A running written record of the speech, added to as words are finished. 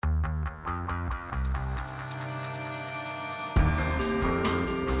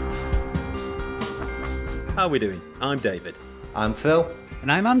How are we doing? I'm David. I'm Phil.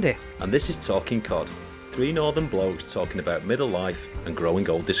 And I'm Andy. And this is Talking Cod. Three northern blokes talking about middle life and growing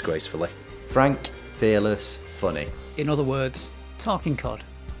old disgracefully. Frank, fearless, funny. In other words, Talking Cod.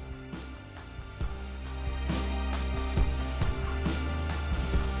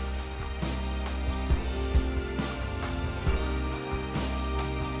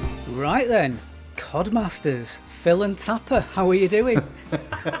 Right then, Codmasters, Phil and Tapper, how are you doing?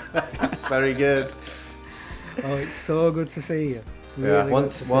 Very good. Oh, it's so good to see you. Yeah, Really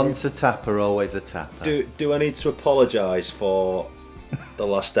once a tapper, always a tapper. Do I need to apologise for the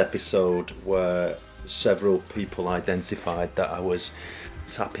last episode where several people identified that I was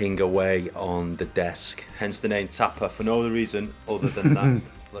tapping away on the desk, hence the name Tapper, for no other reason other than that?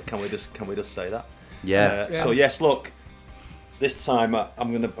 Can we just say that? Yeah. So yes, look. This time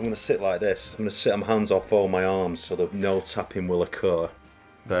I'm gonna sit like this. I'm gonna sit my hands off all my arms so that no tapping will occur.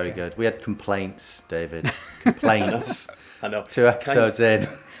 Very good. We had complaints, David. Complaints. I know. 2 episodes in.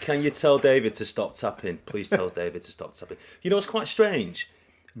 Can you tell David to stop tapping? Please tell David to stop tapping. You know, it's quite strange.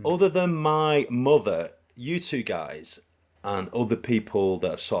 Other than my mother, you two guys and other people that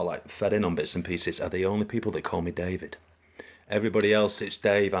have sort of like fed in on bits and pieces are the only people that call me David. Everybody else, it's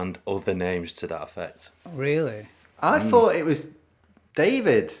Dave and other names to that effect. Really? I thought it was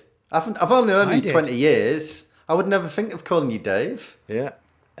David. I've only known you 20 years. I would never think of calling you Dave. Yeah.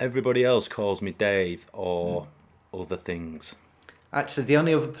 Everybody else calls me Dave or other things. Actually, the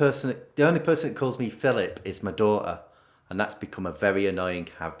only person that calls me Philip is my daughter, and that's become a very annoying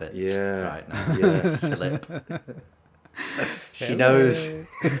habit right now. Yeah. Philip. She knows.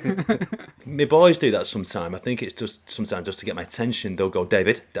 My boys do that sometime. I think it's just sometimes just to get my attention. They'll go,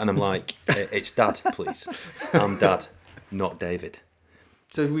 David, and I'm like, it's Dad, please. I'm Dad, not David.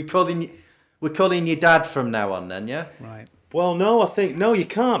 So we're calling you Dad from now on, then, yeah? Right. Well, no, you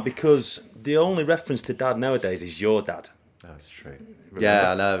can't, because the only reference to Dad nowadays is your dad. That's true. Remember?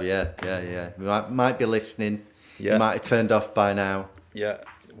 Yeah, I know. Yeah. We might be listening. Yeah. You might have turned off by now. Yeah,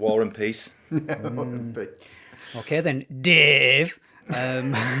 War and Peace. But Okay then, Dave.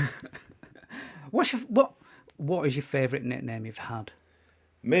 What is your favourite nickname you've had?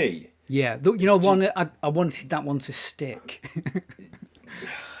 Me? Yeah, one I wanted that one to stick.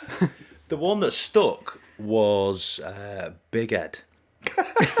 The one that stuck was Big Ed.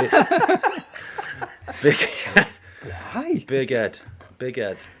 Why? Big Ed.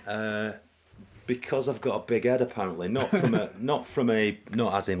 Because I've got a big head, apparently. Not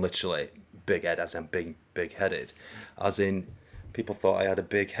as in literally big head, as in big headed, as in people thought I had a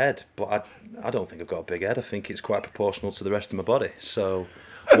big head, but I don't think I've got a big head. I think it's quite proportional to the rest of my body. So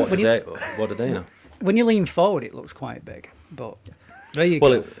what do they know? When you lean forward, it looks quite big, but there you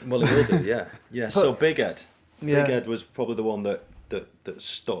go. It will do, yeah. So Big Ed. Yeah. Big Ed was probably the one that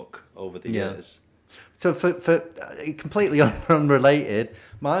stuck over the years. so for completely unrelated,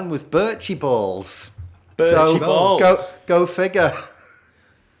 mine was Birchie Balls. Birchie Balls. Go figure.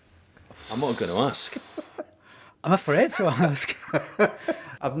 I'm not going to ask. I'm afraid to ask.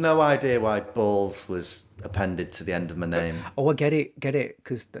 I've no idea why Balls was appended to the end of my name. Oh, I get it,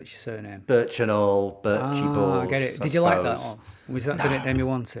 because that's your surname. Birch and all, Birchie Balls. I get it. I Did you like that suppose. one? Was that the nickname you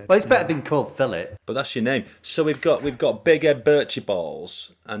wanted? Well, it's better being called Philip. But that's your name. So we've got Big Ed Birchie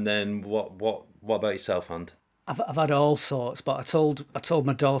Balls, and then what about yourself, Hand? I've had all sorts, but I told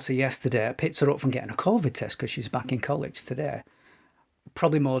my daughter yesterday. I picked her up from getting a COVID test because she's back in college today.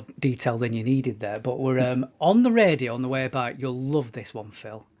 Probably more detail than you needed there, but we're on the radio on the way back. You'll love this one,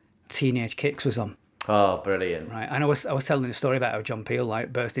 Phil. Teenage Kicks was on. Oh, brilliant. Right, and I was telling a story about how John Peel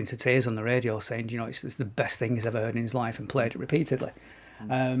burst into tears on the radio saying, it's the best thing he's ever heard in his life, and played it repeatedly.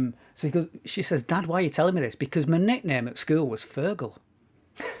 So she says, Dad, why are you telling me this? Because my nickname at school was Fergal.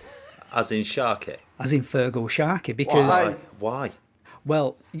 As in Sharky? As in Fergal Sharky, because... Why?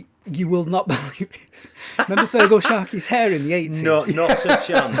 Well, you will not believe this. Remember Fergal Sharky's hair in the 80s? No, not a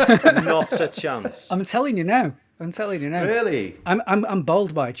chance. Not a chance. I'm telling you now. Really? I'm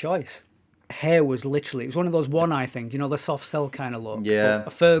bald by choice. Hair was literally, it was one of those one-eye things, the soft cell kind of look. Yeah.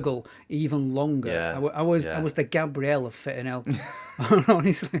 But a Fergal, even longer. Yeah. I was the Gabrielle of fitting out.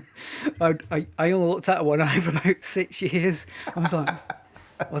 Honestly. I only looked at one eye for about 6 years.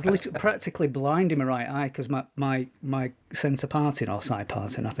 I was literally practically blind in my right eye because my centre parting, or side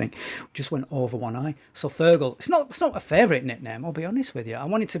parting, I think, just went over one eye. So Fergal, it's not a favourite nickname, I'll be honest with you. I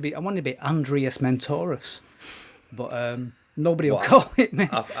wanted to be Andreas Mentorus, but nobody will call it me.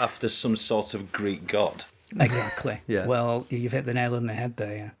 After some sort of Greek god. Exactly. Yeah. Well, you've hit the nail on the head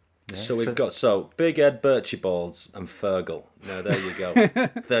there, yeah. So we've got Big Ed Birchie Balls and Fergal. No, there you go.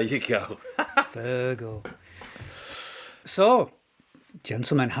 There you go. Fergal. So,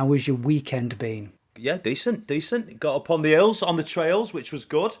 gentlemen, how has your weekend been? yeah, decent. Got up on the hills, on the trails, which was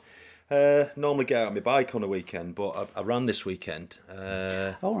good. Normally get out on my bike on a weekend, but I ran this weekend.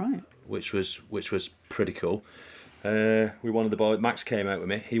 All right. Which was pretty cool. We wanted the boy. Max came out with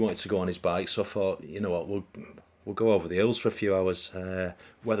me. He wanted to go on his bike, so I thought, you know what, we'll go over the hills for a few hours.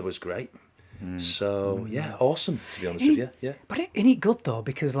 Weather was great. So yeah, awesome, to be honest with you. Yeah. But isn't it good though?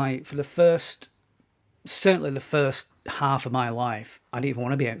 Because like for certainly the first half of my life, I didn't even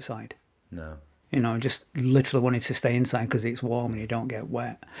want to be outside. No. You know, just literally wanted to stay inside because it's warm and you don't get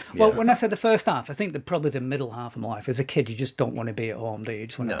wet. Well, when I said the first half, I think probably the middle half of my life. As a kid, you just don't want to be at home, do you? You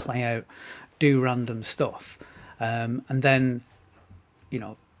just want to play out, do random stuff. And then, you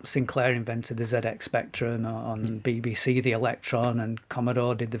know, Sinclair invented the ZX Spectrum on BBC, the Electron, and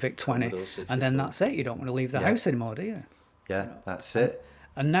Commodore did the VIC-20. And then that's it. You don't want to leave the house anymore, do you? Yeah, that's it.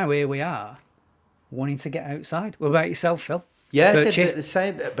 And now here we are, wanting to get outside. What about yourself, Phil? Yeah, did a bit the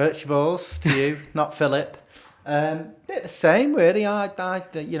same. Birchie balls to you, not Philip. Bit the same, really. I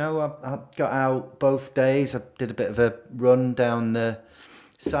got out both days. I did a bit of a run down the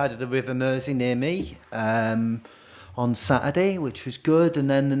side of the River Mersey near me on Saturday, which was good. And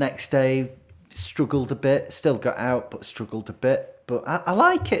then the next day, struggled a bit. Still got out, but struggled a bit. But I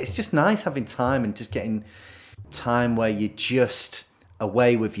like it. It's just nice having time and just getting time where you just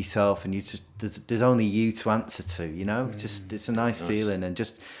away with yourself and you just there's only you to answer to, you know. Just it's a nice feeling, and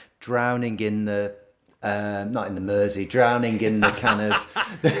just drowning in the not in the Mersey, drowning in the kind of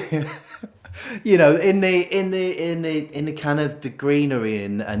you know, in the kind of the greenery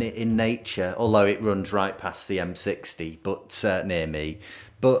and in nature, although it runs right past the M60 but near me.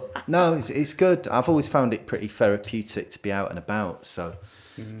 But no, it's good. I've always found it pretty therapeutic to be out and about, so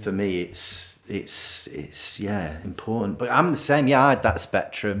for me it's important. But I'm the same. Yeah, I had that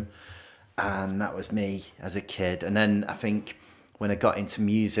Spectrum, and that was me as a kid. And then I think when I got into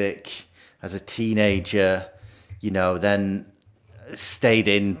music as a teenager, you know, then stayed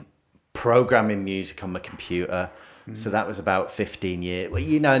in programming music on my computer. So that was about 15 years. Well,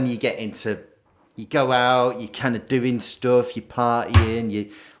 you know, and you go out, you're kind of doing stuff, you're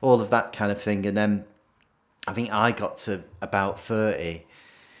partying, all of that kind of thing. And then I think I got to about 30,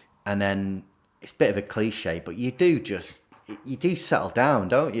 and then it's a bit of a cliche, but you do settle down,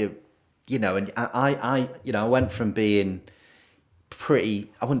 don't you? You know, and I went from being pretty,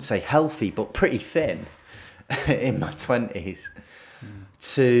 I wouldn't say healthy, but pretty thin in my 20s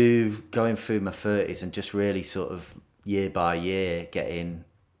to going through my 30s and just really sort of year by year getting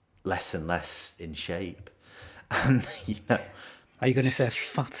less and less in shape. And, you know. Are you going to say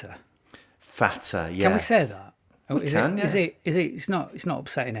fatter? Fatter, yeah. Can we say that? Is it? It's not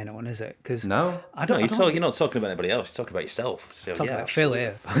upsetting anyone, is it? Because no, you're not talking about anybody else. You're talking about yourself. So, talking about Phil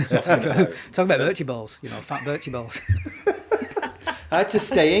here. talking about Birchie balls. You know, fat Birchie balls. I had to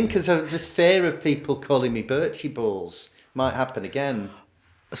stay in because of this fear of people calling me Birchie balls. Might happen again.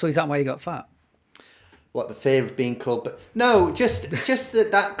 So is that why you got fat? What, the fear of being called? But no, just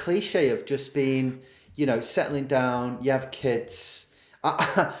that cliche of just being, you know, settling down. You have kids.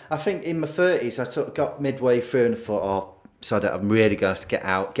 I think in my 30s, I sort of got midway through and I thought, I'm really going to get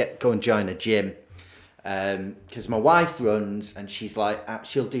out, go and join a gym. Because my wife runs and she's like,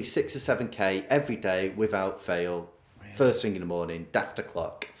 she'll do 6 or 7K every day without fail. Really? First thing in the morning, daft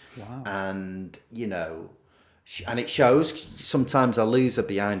o'clock. Wow. And, you know, and it shows. Sometimes I lose her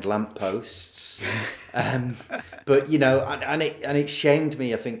behind lampposts. But, you know, and it shamed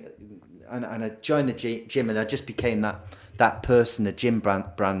me, I think. And I joined the gym and I just became that person the gym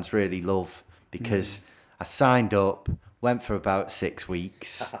brands really love, because I signed up, went for about 6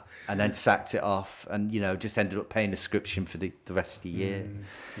 weeks and then sacked it off, and, you know, just ended up paying a subscription for the rest of the year.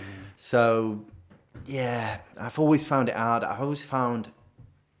 So, yeah, I've always found it hard. I've always found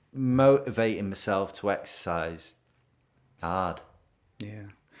motivating myself to exercise hard. Yeah.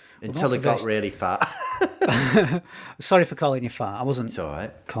 Until it got really fat. Sorry for calling you fat. I wasn't it's all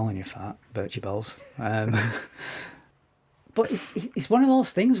right. calling you fat, Birchie balls. But it's one of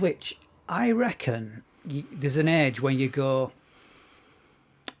those things which I reckon there's an age when you go,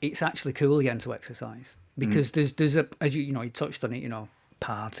 it's actually cool again to exercise, because there's a, as you know, you touched on it, you know,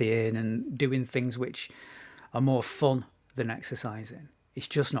 partying and doing things which are more fun than exercising. It's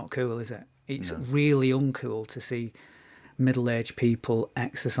just not cool, is it? It's really uncool to see middle-aged people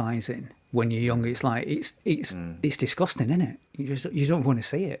exercising when you're young. It's like it's disgusting, isn't it? You don't want to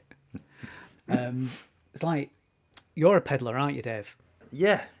see it. It's like, you're a peddler, aren't you, Dave?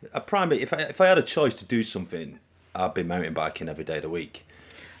 Yeah, if I had a choice to do something, I'd be mountain biking every day of the week.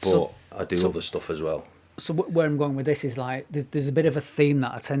 But I do other stuff as well. So where I'm going with this is like, there's a bit of a theme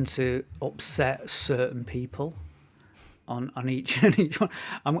that I tend to upset certain people on each and each one.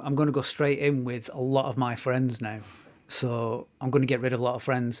 I'm going to go straight in with a lot of my friends now. So I'm going to get rid of a lot of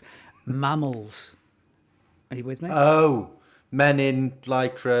friends. Mammals. Are you with me? Oh, men in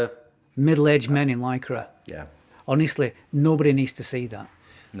lycra. Middle-aged men in lycra. Yeah. Honestly, nobody needs to see that.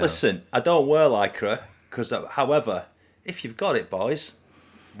 No. Listen, I don't wear lycra because, however, if you've got it, boys,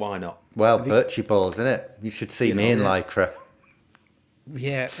 why not? Well, Birchie balls, isn't it? You should see me in lycra.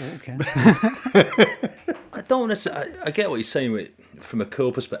 Yeah, okay. I don't necessarily. I get what you're saying from a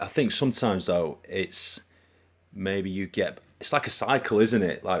cool perspective. I think sometimes though, it's maybe you get. It's like a cycle, isn't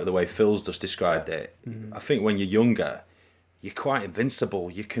it? Like the way Phil's just described it. I think when you're younger, you're quite invincible.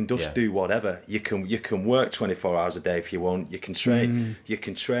 You can just do whatever. You can work 24 hours a day if you want. You can train. You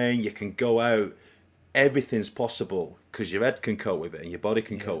can train. You can go out. Everything's possible because your head can cope with it and your body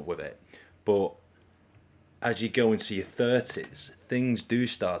can cope with it. But as you go into your 30s, things do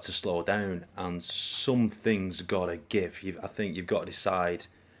start to slow down, and some things gotta give. I think you've got to decide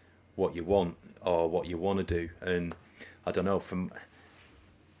what you want or what you want to do. And I don't know. From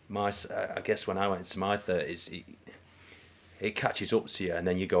I guess when I went into my 30s, it catches up to you, and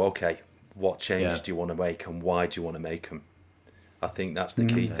then you go, okay, what changes do you want to make, and why do you want to make them? I think that's the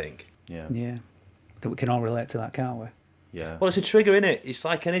key thing. Yeah. Yeah. That we can all relate to that, can't we? Yeah. Well, it's a trigger, innit? It's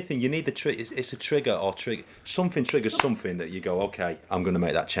like anything. You need the trigger. It's a trigger or trigger. Something triggers something that you go, okay, I'm going to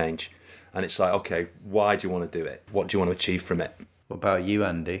make that change. And it's like, okay, why do you want to do it? What do you want to achieve from it? What about you,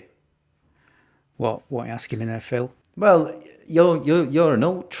 Andy? What are you asking me there, Phil? Well, you're an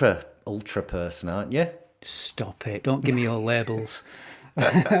ultra person, aren't you? Stop it! Don't give me your labels.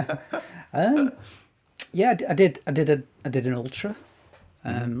 Yeah, I did an ultra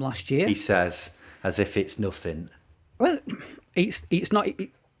last year. He says as if it's nothing. Well, it's not.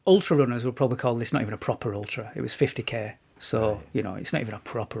 Ultra runners would probably call this not even a proper ultra. It was 50k. So, it's not even a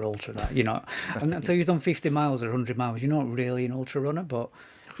proper ultra, that, And until you've done 50 miles or 100 miles, you're not really an ultra runner. But,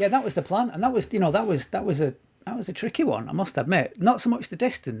 yeah, that was the plan. And that was, that was a tricky one, I must admit. Not so much the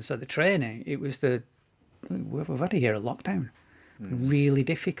distance or the training. It was we've had a year of lockdown. Really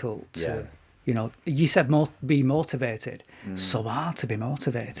difficult to, you said be motivated. So hard to be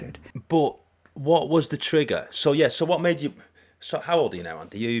motivated. But what was the trigger? So what made you... So how old are you now,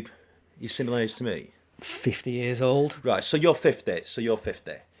 Andy? You similar age to me? 50 years old. Right, so you're 50.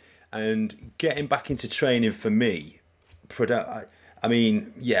 And getting back into training for me, I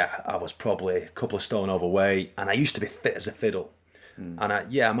was probably a couple of stone overweight, and I used to be fit as a fiddle. And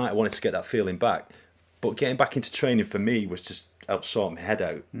I might have wanted to get that feeling back. But getting back into training for me was just help sort my head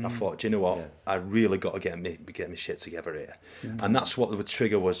out. I thought, do you know what? Yeah. I really got to get my shit together here. And that's what the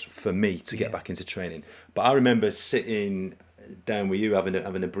trigger was for me to get back into training. But I remember sitting down with you, having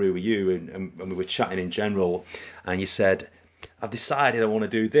a brew with you, and we were chatting in general, and you said, I've decided I want to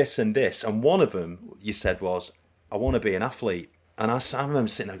do this and this. And one of them, you said, was, I want to be an athlete. And I remember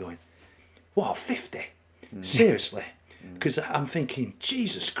sitting there going, what, 50? Seriously? Because I'm thinking,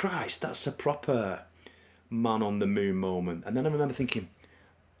 Jesus Christ, that's a proper man on the moon moment. And then I remember thinking,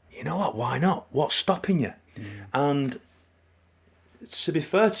 you know what, why not? What's stopping you? And to be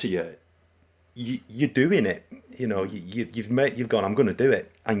fair to you, you're doing it. You've gone, I'm going to do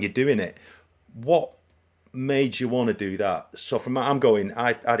it, and you're doing it. What made you want to do that? So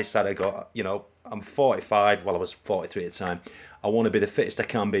I decided, I'm 45, well, I was 43 at the time. I want to be the fittest I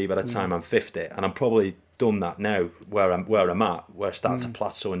can be by the time I'm 50, and I'm probably done that now, where I'm at, where I start to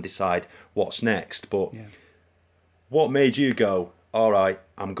plateau and decide what's next. But what made you go, all right,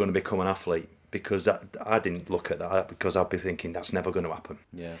 I'm going to become an athlete? Because I didn't look at that, because I'd be thinking that's never going to happen.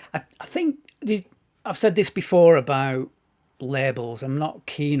 Yeah, I think I've said this before about labels. I'm not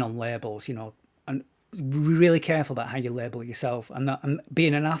keen on labels, and really careful about how you label yourself. And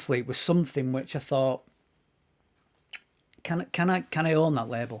being an athlete was something which I thought, can I own that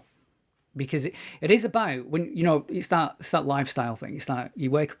label? Because it is about when it's that lifestyle thing. It's like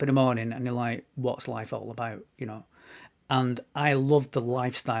you wake up in the morning and you're like, what's life all about? And I love the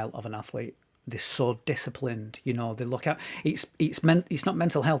lifestyle of an athlete. They're so disciplined, they look out. It's not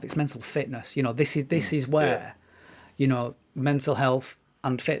mental health, it's mental fitness. This is where, mental health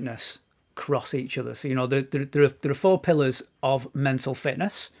and fitness cross each other. So, there are 4 pillars of mental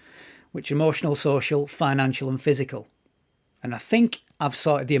fitness, which are emotional, social, financial, and physical. And I think I've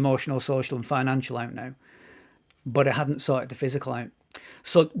sorted the emotional, social, and financial out now, but I hadn't sorted the physical out.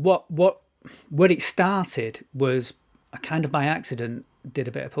 So where it started was I kind of by accident did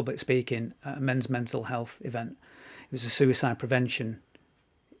a bit of public speaking at a men's mental health event. It was a suicide prevention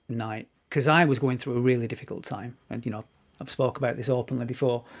night because I was going through a really difficult time, and I've spoke about this openly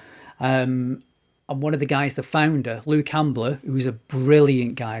before. And one of the guys, the founder, Luke Ambler, who was a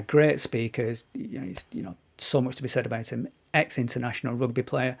brilliant guy, a great speaker, he's so much to be said about him. Ex-international rugby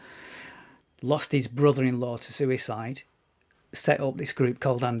player, lost his brother-in-law to suicide, set up this group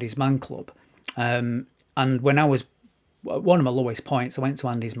called Andy's Man Club. And when I was at one of my lowest points, I went to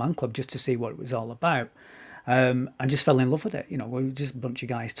Andy's Man Club just to see what it was all about. And just fell in love with it. You know, we were just a bunch of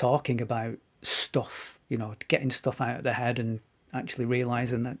guys talking about stuff, you know, getting stuff out of their head and actually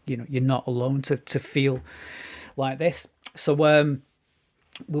realising that, you know, you're not alone to feel like this. So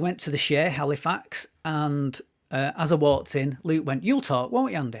we went to the Share, Halifax, and as I walked in, Luke went, "You'll talk,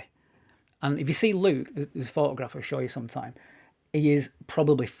 won't you, Andy?" And if you see Luke, there's a photograph I'll show you sometime. He is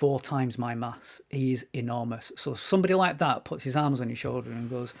probably 4 times my mass. He is enormous. So somebody like that puts his arms on your shoulder and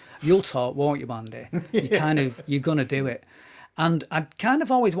goes, "You'll talk, won't you, Andy?" You're going to do it. And I'd kind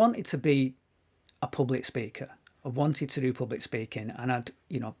of always wanted to be a public speaker. I wanted to do public speaking, and I'd,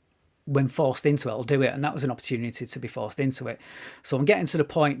 you know, when forced into it, I'll do it. And that was an opportunity to be forced into it. So I'm getting to the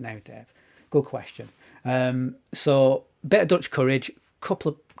point now, Dave. Good question. So bit of Dutch courage,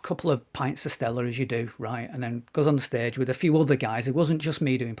 couple of pints of Stella, as you do, right? And then goes on the stage with a few other guys. It wasn't just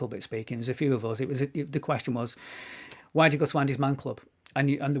me doing public speaking. There was a few of us. The question was, why did you go to Andy's Man Club? And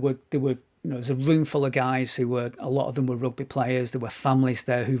there were you know, there's a room full of guys a lot of them were rugby players. There were families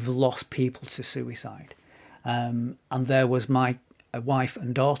there who've lost people to suicide. And there was my wife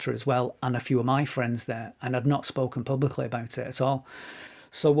and daughter as well, and a few of my friends there, and I'd not spoken publicly about it at all.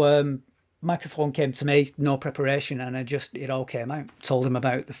 So microphone came to me, no preparation, and it all came out. Told him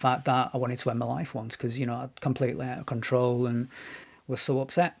about the fact that I wanted to end my life once because, you know, I'd completely out of control and was so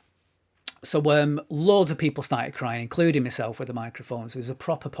upset. So loads of people started crying, including myself with the microphones. It was a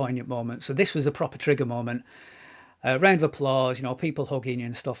proper poignant moment. So this was a proper trigger moment. A round of applause, you know, people hugging you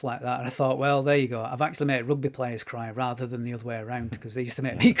and stuff like that. And I thought, well, there you go. I've actually made rugby players cry rather than the other way around, because they used to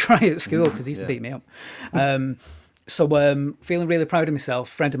make me cry at school because they used to beat me up. So feeling really proud of myself.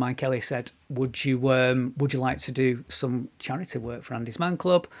 A friend of mine, Kelly, said, would you like to do some charity work for Andy's Man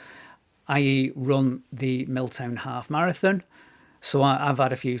Club, i.e. run the Milltown Half Marathon? So I've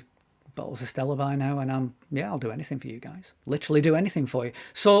had a few bottles of Stella by now, and I'll do anything for you guys. Literally do anything for you.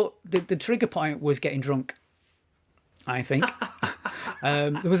 So the trigger point was getting drunk, I think.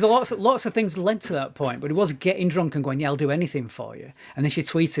 There was lots of things led to that point, but it was getting drunk and going, yeah, I'll do anything for you. And then she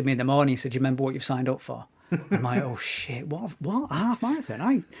tweeted me in the morning and said, "Do you remember what you've signed up for?" I'm like, oh shit, what? A half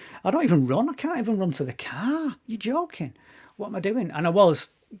marathon? I don't even run. I can't even run to the car. You're joking. What am I doing? And I was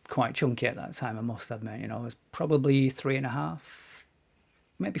quite chunky at that time, I must admit. You know, I was probably 3.5,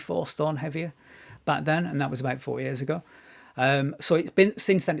 maybe 4 stone heavier back then, and that was about 4 years ago. So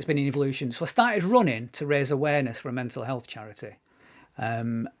since then it's been an evolution. So I started running to raise awareness for a mental health charity.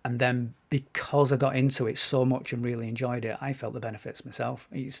 And then because I got into it so much and really enjoyed it, I felt the benefits myself.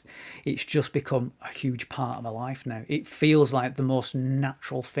 It's just become a huge part of my life now. It feels like the most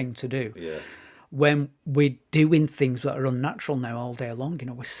natural thing to do. Yeah. When we're doing things that are unnatural now all day long, you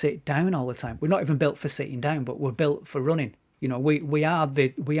know, we sit down all the time. We're not even built for sitting down, but we're built for running. You know, we are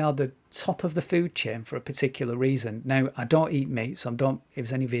the top of the food chain for a particular reason. Now, I don't eat meat, so if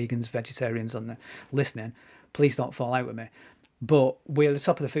there's any vegans, vegetarians on the listening, please don't fall out with me. But we're the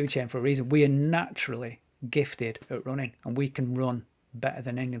top of the food chain for a reason. We are naturally gifted at running, and we can run better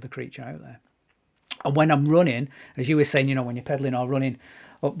than any other creature out there. And when I'm running, as you were saying, you know, when you're pedaling or running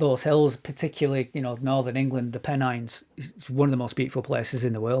up those hills, particularly, you know, northern England, the Pennines, it's one of the most beautiful places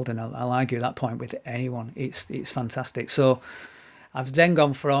in the world, and I'll argue that point with anyone. It's fantastic. So I've then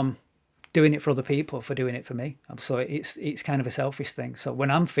gone from doing it for other people for doing it for me. So it's kind of a selfish thing. So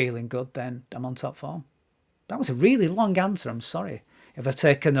when I'm feeling good, then I'm on top form. That was a really long answer. I'm sorry if I've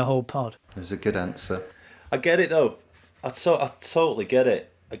taken the whole pod. It was a good answer. I get it though. I totally get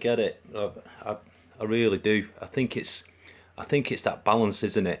it. I get it. I really do. I think it's that balance,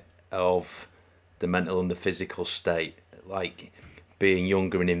 isn't it, of the mental and the physical state, like being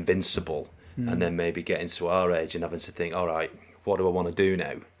younger and invincible, and then maybe getting to our age and having to think, all right, what do I want to do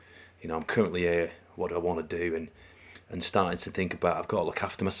now? You know, I'm currently here. What do I want to do? And starting to think about, I've got to look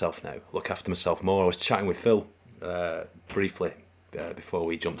after myself now, look after myself more. I was chatting with Phil briefly before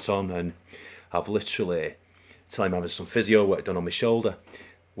we jumped on, and I've literally told him I'm having some physio work done on my shoulder,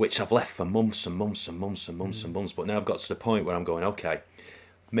 which I've left for months and months and months and months and months. But now I've got to the point where I'm going, okay,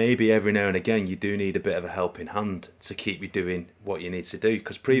 maybe every now and again you do need a bit of a helping hand to keep you doing what you need to do.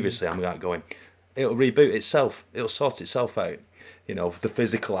 Because previously I'm like going, it'll reboot itself, it'll sort itself out, you know, the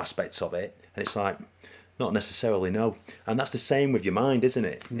physical aspects of it. And it's like, not necessarily, no. And that's the same with your mind, isn't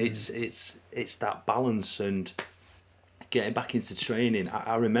it? It's that balance and getting back into training.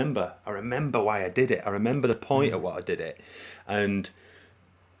 I remember why I did it. I remember the point of what I did it, and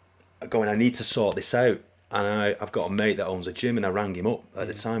going, I need to sort this out. And I've got a mate that owns a gym, and I rang him up at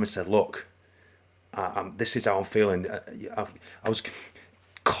the time and said, look, this is how I'm feeling. I was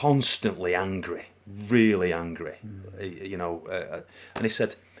constantly angry, really angry, and he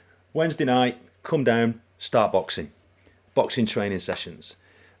said, Wednesday night, come down, start boxing training sessions.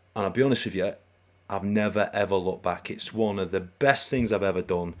 And I'll be honest with you, I've never ever looked back. It's one of the best things I've ever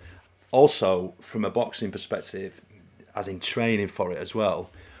done. Also, from a boxing perspective, as in training for it as well,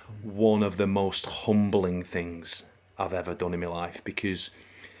 one of the most humbling things I've ever done in my life, because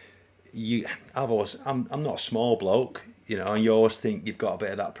I'm not a small bloke, and you always think you've got a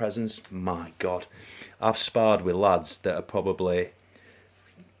bit of that presence. My God, I've sparred with lads that are probably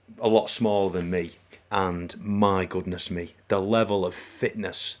a lot smaller than me, and my goodness me, the level of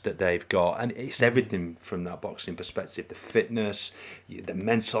fitness that they've got, and it's everything from that boxing perspective, the fitness, the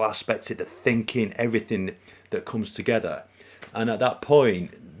mental aspect, the thinking, everything that comes together. And at that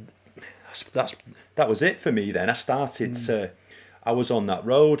point, that was it for me then. I was on that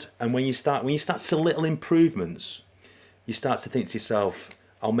road, and when you start to little improvements, you start to think to yourself,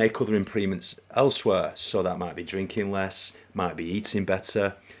 I'll make other improvements elsewhere. So that might be drinking less, might be eating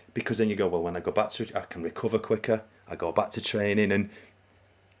better, because then you go, well, when I go back to it, I can recover quicker. I go back to training, and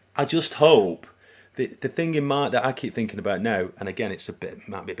I just hope the thing in mind that I keep thinking about now, and again,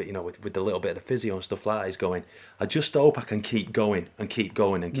 might be a bit, with the little bit of the physio and stuff like that, is going, I just hope I can keep going and keep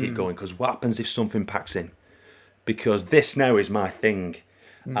going and keep going, because what happens if something packs in? Because this now is my thing,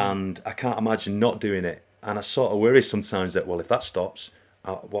 and I can't imagine not doing it. And I sort of worry sometimes that, well, if that stops,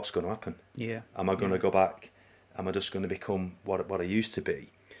 what's going to happen? Yeah. Am I going to go back? Am I just going to become what I used to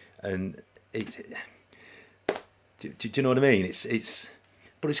be? And do you know what I mean?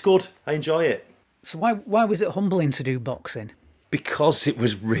 But it's good. I enjoy it. So why was it humbling to do boxing? Because it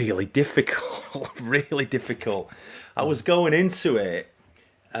was really difficult, really difficult. I was going into it.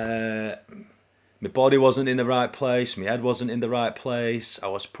 My body wasn't in the right place. My head wasn't in the right place. I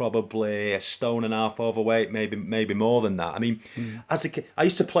was probably 1.5 stone overweight, maybe more than that. I mean, as a kid, I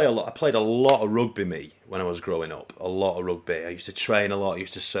used to play a lot. I played a lot of rugby when I was growing up. A lot of rugby. I used to train a lot. I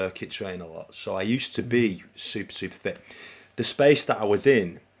used to circuit train a lot. So I used to be super, super fit. The space that I was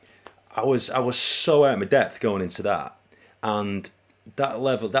in, I was so out of my depth going into that. And that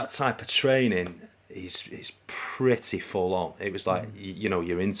level, that type of training is pretty full on. It was like,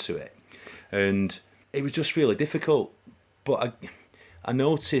 you're into it. And it was just really difficult. But I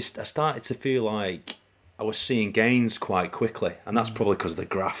noticed, I started to feel like I was seeing gains quite quickly. And that's probably because of the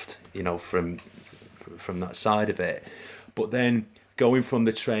graft, from that side of it. But then going from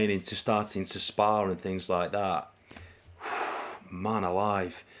the training to starting to spar and things like that, man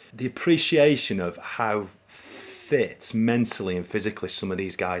alive. The appreciation of how fit mentally and physically some of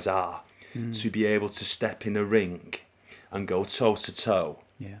these guys are, to be able to step in a ring and go toe to toe,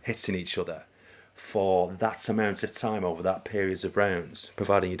 hitting each other for that amount of time over that periods of rounds,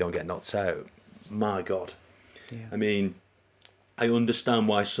 providing you don't get knocked out. My God. Yeah. I mean, I understand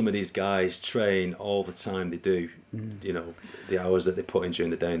why some of these guys train all the time they do, the hours that they put in during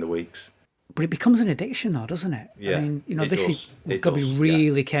the day and the weeks. But it becomes an addiction, though, doesn't it? Yeah, I mean, we've got to be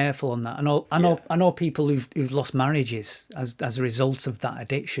really careful on that. I know people who've lost marriages as a result of that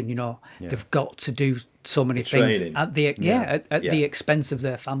addiction. They've got to do so many things at the expense of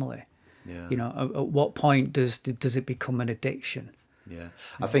their family. Yeah. At what point does it become an addiction? Yeah,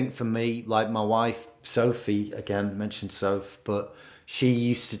 I think for me, like my wife Sophie, again mentioned Soph, but she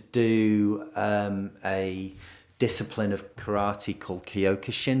used to do a discipline of karate called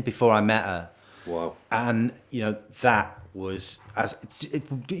Kyokushin before I met her. Wow. And that was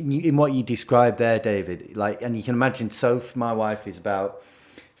in what you described there, David, and you can imagine Soph, my wife, is about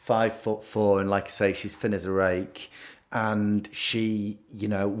 5'4", and like I say, she's thin as a rake, and she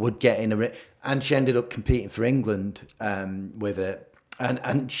would get in a ring, and she ended up competing for England with it.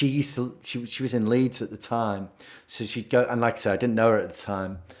 And she was in Leeds at the time, so she'd go, and like I said, I didn't know her at the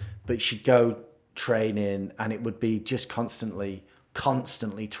time, but she'd go training, and it would be just constantly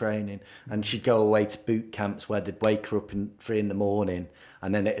training, and she'd go away to boot camps where they'd wake her up in 3 a.m,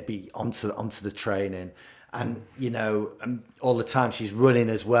 and then it'd be onto the training, and and all the time she's running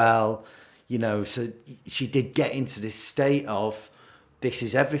as well, so she did get into this state of this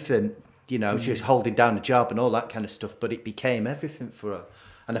is everything. She was holding down a job and all that kind of stuff, but it became everything for her.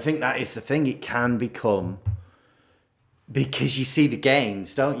 And I think that is the thing. It can become, because you see the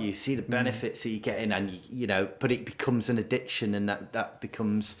gains, don't you? You see the benefits that you're getting, and but it becomes an addiction, and that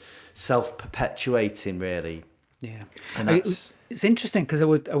becomes self-perpetuating, really. Yeah, and it's interesting because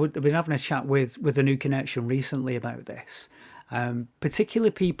I've been having a chat with a New Connection recently about this,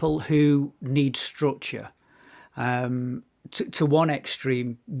 particularly people who need structure. To one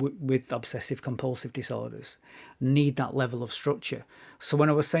extreme with obsessive compulsive disorders, need that level of structure. So when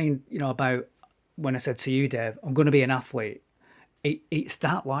I was saying, about when I said to you, Dave, I'm going to be an athlete. It's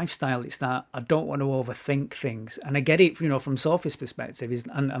that lifestyle. It's that I don't want to overthink things, and I get it. From Sophie's perspective,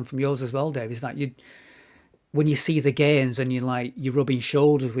 and from yours as well, Dave. Is that when you see the gains and you're rubbing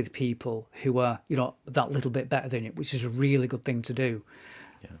shoulders with people who are that little bit better than you, which is a really good thing to do,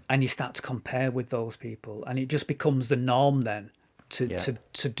 and you start to compare with those people, and it just becomes the norm then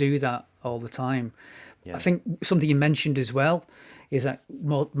to do that all the time. I think something you mentioned as well is that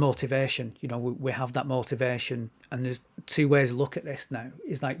motivation. We have that motivation, and there's two ways to look at this now.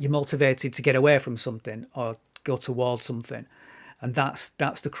 Is like you're motivated to get away from something or go towards something, and that's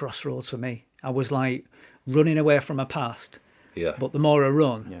the crossroads for me. I was like running away from my past, but the more I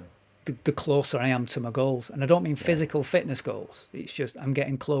run, the closer I am to my goals. And I don't mean physical fitness goals. It's just I'm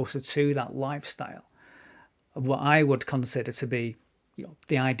getting closer to that lifestyle of what I would consider to be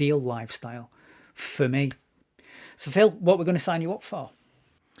the ideal lifestyle for me. So Phil, what we're going to sign you up for?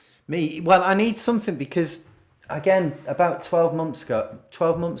 Me? Well, I need something because, again, about 12 months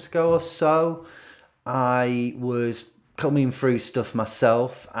ago or so, I was coming through stuff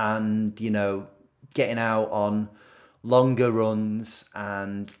myself and, getting out on longer runs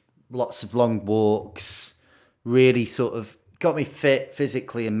and lots of long walks, really sort of got me fit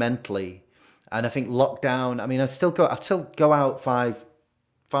physically and mentally. And I think lockdown, I still go out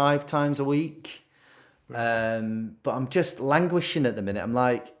five times a week. But I'm just languishing at the minute. I'm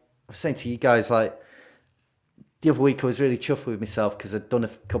like, I was saying to you guys, like the other week I was really chuffed with myself because I'd done a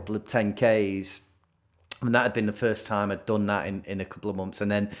couple of 10Ks. And that had been the first time I'd done that in a couple of months. And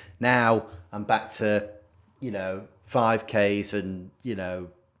then now I'm back to, 5Ks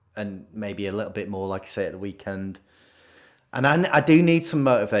and maybe a little bit more, like I say, at the weekend. And I do need some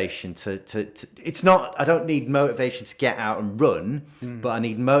motivation to it's not, I don't need motivation to get out and run, but I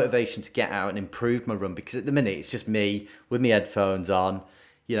need motivation to get out and improve my run, because at the minute it's just me with my headphones on,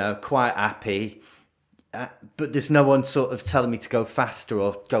 quite happy. But there's no one sort of telling me to go faster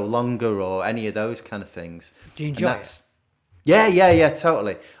or go longer or any of those kind of things. Do you enjoy it? Yeah,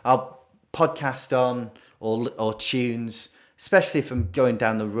 totally. I'll podcast on or tunes, especially if I'm going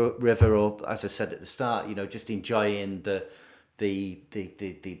down the river or, as I said at the start, just enjoying the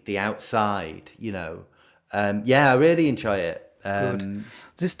outside, I really enjoy it. Good.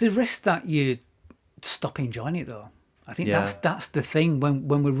 There's the risk that you stop enjoying it, though. I think that's the thing when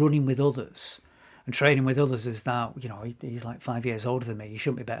we're running with others and training with others, is that he's like 5 years older than me. He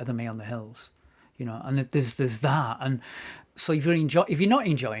shouldn't be better than me on the hills, and there's that. And so if you're not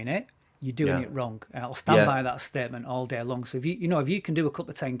enjoying it, you're doing it wrong. I'll stand by that statement all day long. So if you can do a couple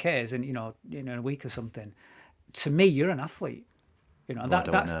of 10Ks in a week or something, to me you're an athlete.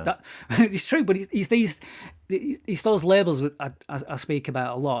 That it's true. But it's those labels I speak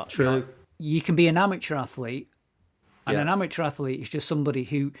about a lot. True. You can be an amateur athlete. And an amateur athlete is just somebody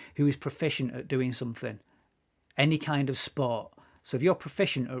who is proficient at doing something, any kind of sport. So if you're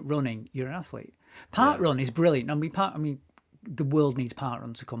proficient at running, you're an athlete. Parkrun is brilliant. The world needs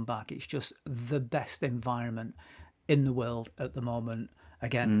parkrun to come back. It's just the best environment in the world at the moment.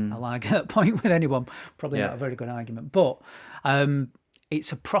 Again, I'll argue that point with anyone. Probably not a very good argument. But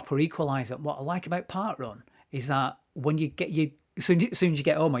it's a proper equaliser. What I like about parkrun is that when you get as soon as you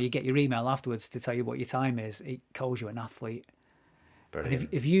get home or you get your email afterwards to tell you what your time is, it calls you an athlete. Brilliant.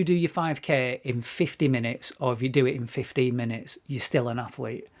 And if you do your 5K in 50 minutes or if you do it in 15 minutes, you're still an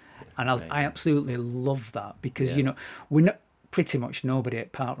athlete. And I absolutely love that because, we're not, pretty much nobody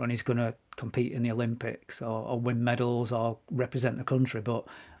at parkrun is going to compete in the Olympics or win medals or represent the country, but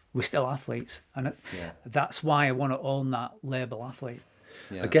we're still athletes. And that's why I want to own that label athlete.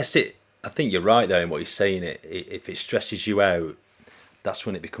 Yeah. I think you're right there in what you're saying. If it stresses you out, that's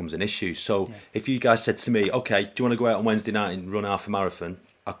when it becomes an issue. So if you guys said to me, okay, do you want to go out on Wednesday night and run half a marathon?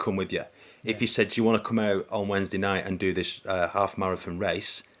 I'll come with you. If you said, do you want to come out on Wednesday night and do this half marathon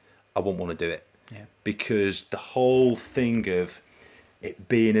race? I wouldn't want to do it. Because the whole thing of it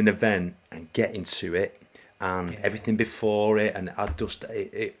being an event and getting to it and everything before it, and I'm just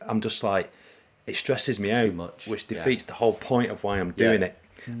like, it stresses me out, much. Which defeats the whole point of why I'm doing it.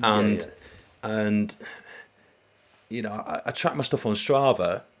 And I track my stuff on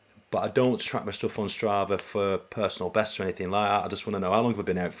Strava, but I don't track my stuff on Strava for personal bests or anything like that. I just want to know how long have I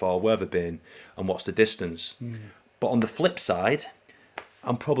been out for, where have I been, and what's the distance. But on the flip side,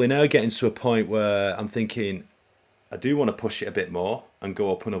 I'm probably now getting to a point where I'm thinking I do want to push it a bit more and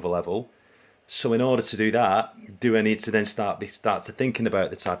go up another level. So in order to do that, do I need to then start to thinking about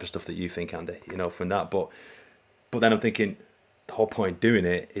the type of stuff that you think, Andy, from that? But then I'm thinking the whole point of doing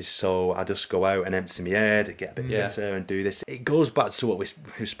it is so I just go out and empty my head, get a bit fitter and do this. It goes back to what we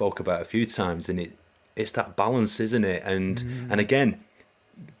spoke about a few times, and it's that balance, isn't it? And again,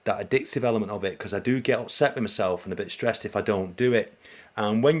 that addictive element of it, because I do get upset with myself and a bit stressed if I don't do it.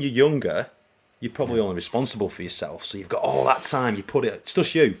 And when you're younger, you're probably only responsible for yourself, so you've got all that time. You put it's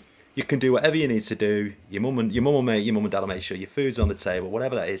just you. You can do whatever you need to do. Your mum and dad will make sure your food's on the table,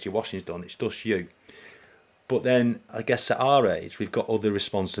 whatever that is, your washing's done. It's just you. But then I guess at our age, we've got other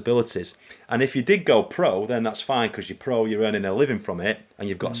responsibilities. And if you did go pro, then that's fine, because you're pro, you're earning a living from it, and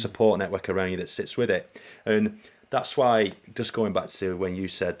you've got a support network around you that sits with it. And that's why, just going back to when you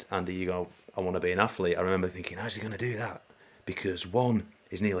said, Andy, you go, I want to be an athlete, I remember thinking, how's he going to do that? Because one,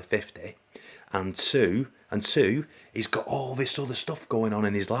 he's nearly 50, and two, he's got all this other stuff going on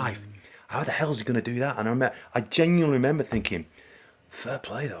in his life. How the hell is he going to do that? And I genuinely remember thinking, fair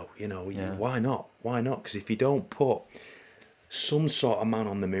play though, why not? Why not? Because if you don't put some sort of man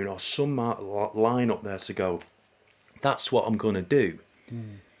on the moon or some line up there to go, that's what I'm going to do.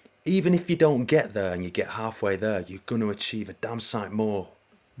 Even if you don't get there and you get halfway there, you're going to achieve a damn sight more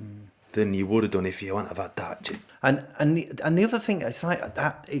than you would have done if you hadn't have had that. And the other thing, it's like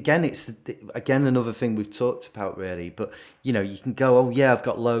that again. It's another thing we've talked about really. But you can go, oh yeah, I've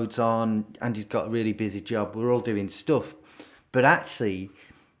got loads on, and he's got a really busy job. We're all doing stuff, but actually,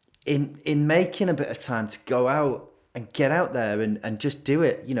 in making a bit of time to go out and get out there and just do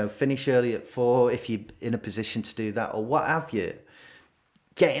it. Finish early at 4 if you're in a position to do that, or what have you.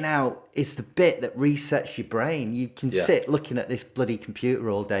 Getting out is the bit that resets your brain. You can sit looking at this bloody computer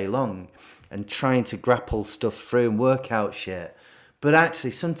all day long and trying to grapple stuff through and work out shit. But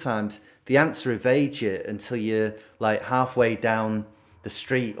actually, sometimes the answer evades you until you're like halfway down the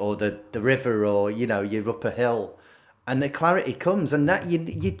street or the river, or, you're up a hill, and the clarity comes, and that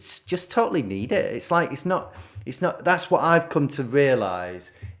you just totally need it. It's like, it's not, that's what I've come to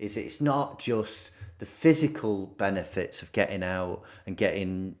realise, is it's not just the physical benefits of getting out and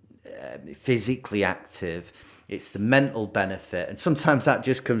getting physically active. It's the mental benefit. And sometimes that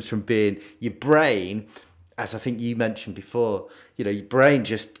just comes from being your brain, as I think you mentioned before, your brain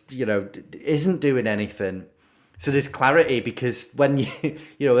just, isn't doing anything. So there's clarity, because when when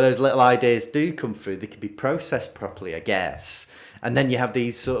those little ideas do come through, they can be processed properly, I guess. And then you have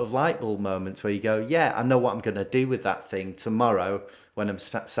these sort of light bulb moments where you go, yeah, I know what I'm going to do with that thing tomorrow when I'm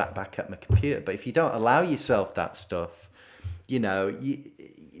sat back at my computer. But if you don't allow yourself that stuff,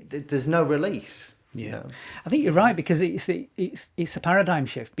 there's no release. Yeah, I think you're right, because it's a paradigm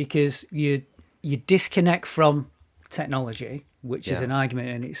shift, because you disconnect from technology, which is an argument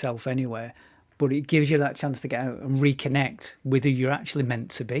in itself anyway, but it gives you that chance to get out and reconnect with who you're actually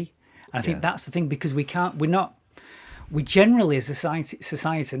meant to be. And I think that's the thing, because we generally, as a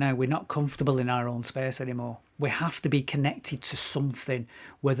society now, we're not comfortable in our own space anymore. We have to be connected to something,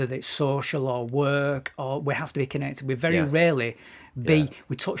 whether it's social or work, or we have to be connected. We very rarely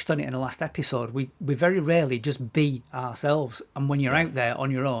we touched on it in the last episode, we very rarely just be ourselves. And when you're out there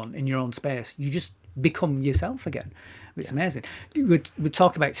on your own, in your own space, you just become yourself again. It's amazing. We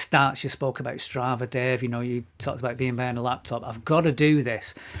talk about stats. You spoke about Strava, Dave. You talked about being behind a laptop. I've got to do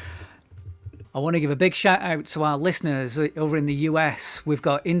this. I want to give a big shout out to our listeners over in the US. We've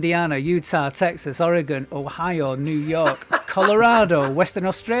got Indiana, Utah, Texas, Oregon, Ohio, New York, Colorado, Western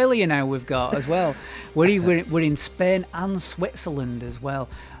Australia now we've got as well. We're in Spain and Switzerland as well.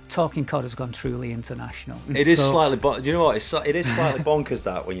 Talking Cod has gone truly international. It is slightly, do you know what? It is slightly bonkers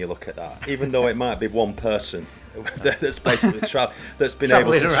that when you look at that, even though it might be one person that's basically that's been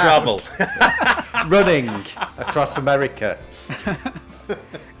able to travel, running across America.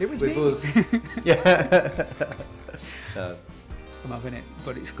 It was with me. Us. Yeah. I'm having it,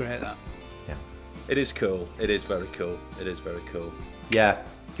 but it's great that. Yeah. It is cool. It is very cool. It is very cool. Yeah.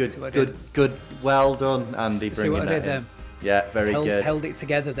 Good. Well done, Andy. See what I did there? Yeah, very good. Held it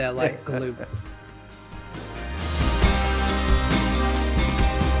together there like glue.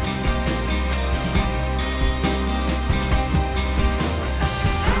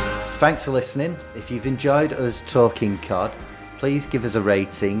 Thanks for listening. If you've enjoyed us talking COD, please give us a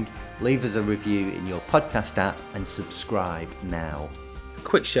rating, leave us a review in your podcast app, and subscribe now.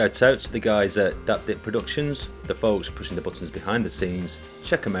 Quick shout out to the guys at DapDip Productions, the folks pushing the buttons behind the scenes.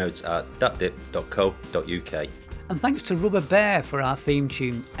 Check them out at dapdip.co.uk. And thanks to Rubber Bear for our theme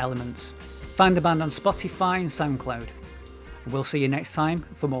tune, Elements. Find the band on Spotify and SoundCloud. We'll see you next time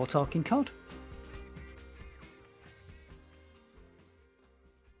for more Talking COD.